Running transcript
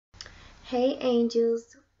Hey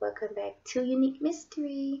angels, welcome back to Unique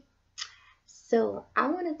Mystery. So, I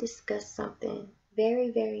want to discuss something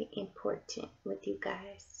very important with you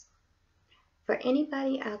guys. For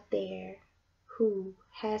anybody out there who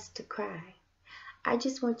has to cry, I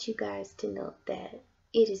just want you guys to know that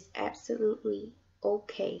it is absolutely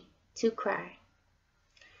okay to cry.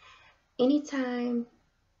 Anytime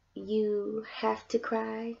you have to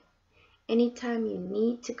cry, anytime you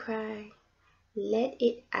need to cry, let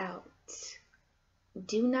it out.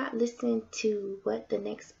 Do not listen to what the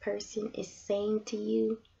next person is saying to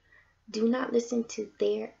you. Do not listen to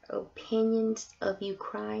their opinions of you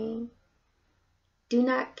crying. Do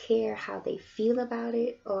not care how they feel about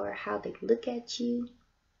it or how they look at you.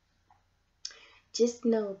 Just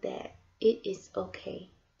know that it is okay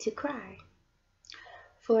to cry.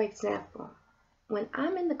 For example, when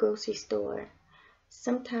I'm in the grocery store,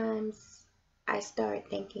 sometimes I start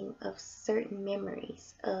thinking of certain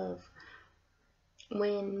memories of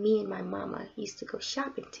when me and my mama used to go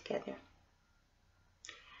shopping together.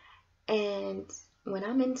 And when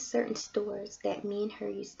I'm in certain stores that me and her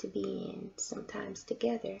used to be in sometimes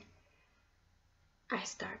together, I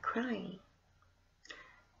start crying.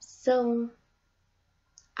 So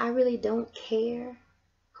I really don't care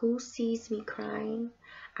who sees me crying.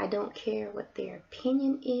 I don't care what their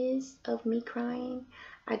opinion is of me crying.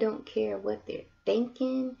 I don't care what they're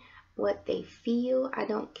thinking, what they feel. I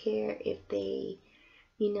don't care if they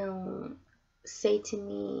say to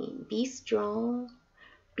me, be strong,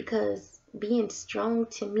 because being strong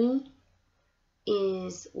to me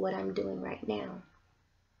is what I'm doing right now.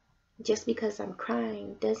 Just because I'm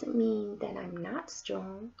crying doesn't mean that I'm not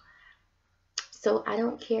strong. So I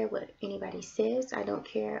don't care what anybody says. I don't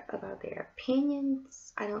care about their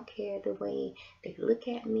opinions. I don't care the way they look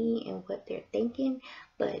at me and what they're thinking.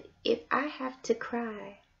 But if I have to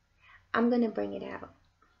cry, I'm going to bring it out,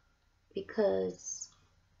 because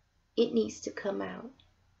it needs to come out.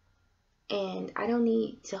 And I don't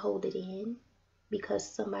need to hold it in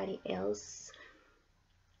because somebody else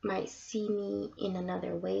might see me in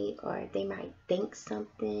another way, or they might think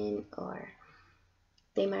something, or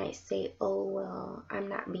they might say, oh, well, I'm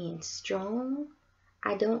not being strong.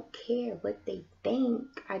 I don't care what they think.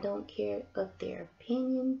 I don't care of their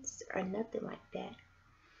opinions or nothing like that.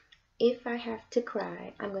 If I have to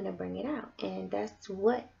cry, I'm going to bring it out. And that's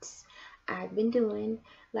what I've been doing.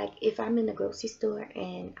 Like if I'm in the grocery store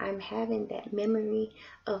and I'm having that memory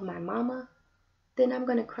of my mama, then I'm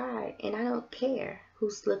going to cry, and I don't care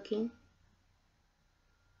who's looking.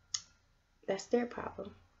 That's their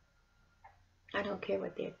problem. I don't care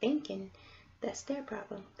what they're thinking. That's their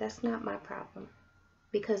problem. That's not my problem,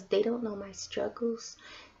 because they don't know my struggles.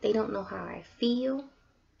 They don't know how I feel,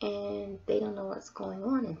 and they don't know what's going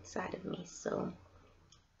on inside of me. So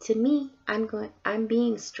to me, I'm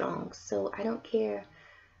being strong, so I don't care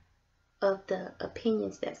of the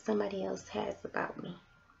opinions that somebody else has about me.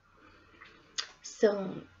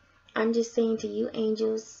 So I'm just saying to you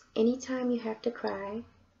angels, anytime you have to cry,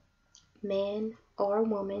 man or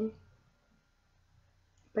woman,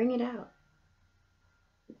 bring it out.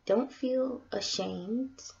 Don't feel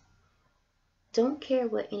ashamed. Don't care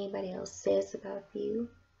what anybody else says about you.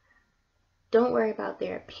 Don't worry about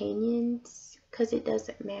their opinions, because it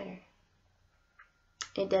doesn't matter.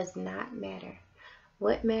 It does not matter.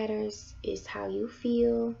 What matters is how you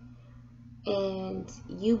feel, and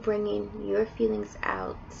you bringing your feelings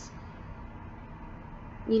out,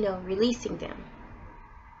 releasing them.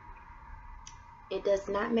 It does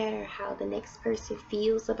not matter how the next person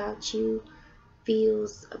feels about you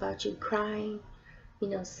crying,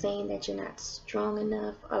 saying that you're not strong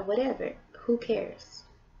enough or whatever. Who cares?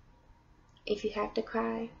 If you have to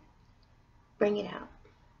cry, bring it out.